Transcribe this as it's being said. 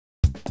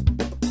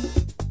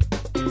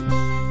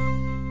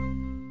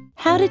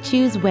How to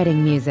choose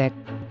wedding music.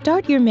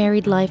 Start your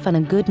married life on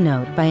a good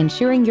note by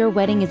ensuring your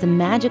wedding is a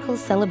magical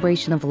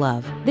celebration of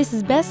love. This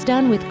is best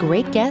done with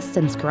great guests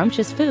and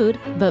scrumptious food,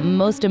 but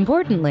most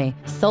importantly,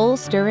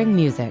 soul-stirring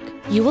music.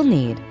 You will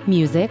need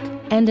music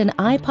and an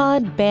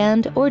iPod,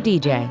 band, or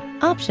DJ.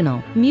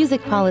 Optional,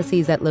 music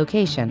policies at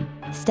location.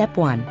 Step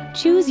 1.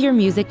 Choose your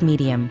music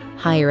medium.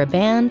 Hire a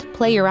band,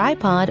 play your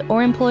iPod,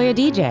 or employ a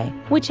DJ.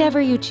 Whichever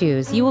you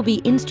choose, you will be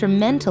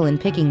instrumental in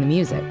picking the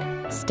music.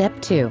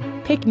 Step 2.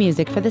 Pick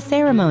music for the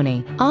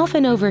ceremony.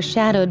 Often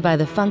overshadowed by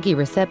the funky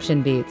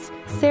reception beats,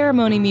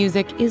 ceremony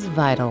music is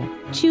vital.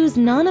 Choose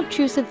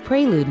non-obtrusive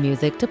prelude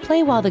music to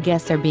play while the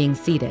guests are being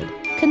seated.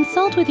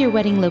 Consult with your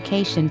wedding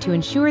location to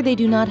ensure they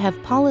do not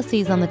have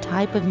policies on the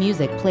type of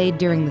music played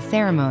during the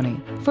ceremony.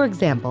 For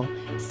example,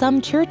 some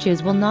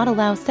churches will not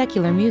allow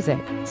secular music.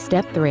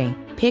 Step 3.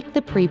 Pick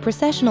the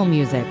pre-processional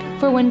music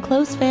for when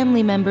close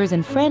family members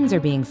and friends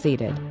are being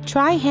seated.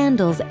 Try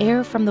Handel's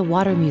Air from the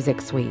Water Music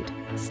Suite.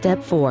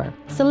 Step 4.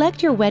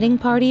 Select your wedding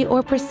party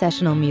or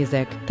processional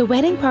music. The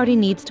wedding party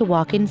needs to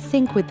walk in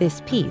sync with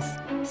this piece,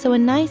 so a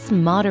nice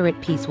moderate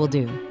piece will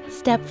do.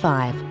 Step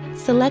 5.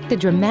 Select a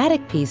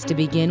dramatic piece to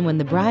begin when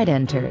the bride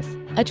enters.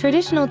 A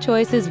traditional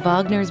choice is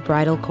Wagner's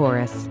Bridal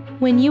Chorus.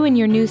 When you and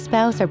your new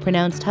spouse are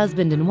pronounced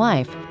husband and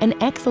wife, an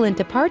excellent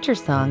departure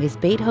song is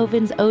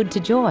Beethoven's Ode to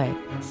Joy.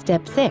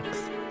 Step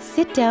 6.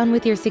 Sit down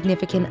with your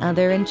significant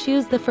other and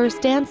choose the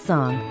first dance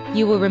song.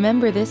 You will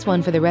remember this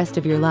one for the rest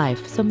of your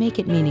life, so make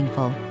it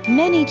meaningful.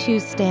 Many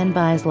choose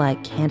standbys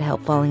like Can't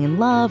Help Falling in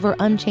Love or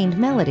Unchained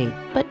Melody,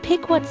 but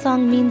pick what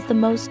song means the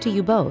most to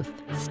you both.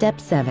 Step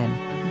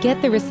 7.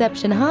 Get the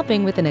reception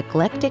hopping with an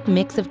eclectic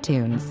mix of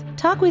tunes.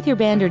 Talk with your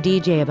band or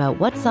DJ about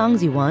what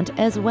songs you want,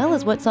 as well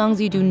as what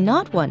songs you do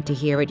not want to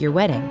hear at your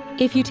wedding.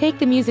 If you take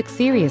the music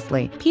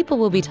seriously, people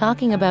will be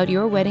talking about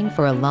your wedding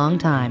for a long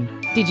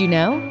time. Did you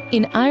know?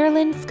 In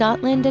Ireland,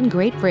 Scotland, and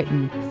Great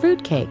Britain,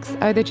 fruitcakes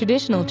are the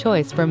traditional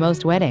choice for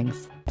most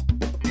weddings.